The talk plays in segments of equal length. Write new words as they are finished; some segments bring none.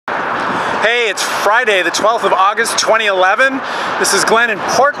Hey, it's Friday, the 12th of August, 2011. This is Glenn in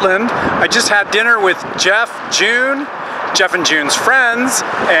Portland. I just had dinner with Jeff and June's friends,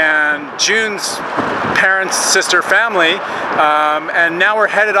 and June's parents, sister, family. And now we're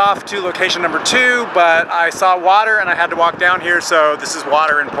headed off to location number 2, but I saw water and I had to walk down here, so this is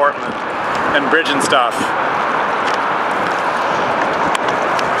water in Portland and bridge and stuff.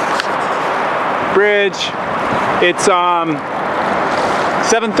 Bridge. It's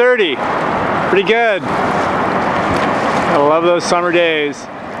 7:30. Pretty good. I love those summer days.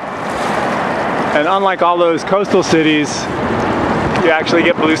 And unlike all those coastal cities, you actually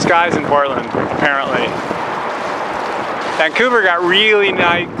get blue skies in Portland, apparently. Vancouver got really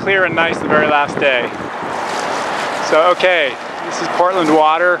clear and nice the very last day. So okay, this is Portland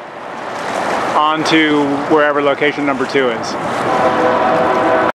water on to wherever location number 2 is.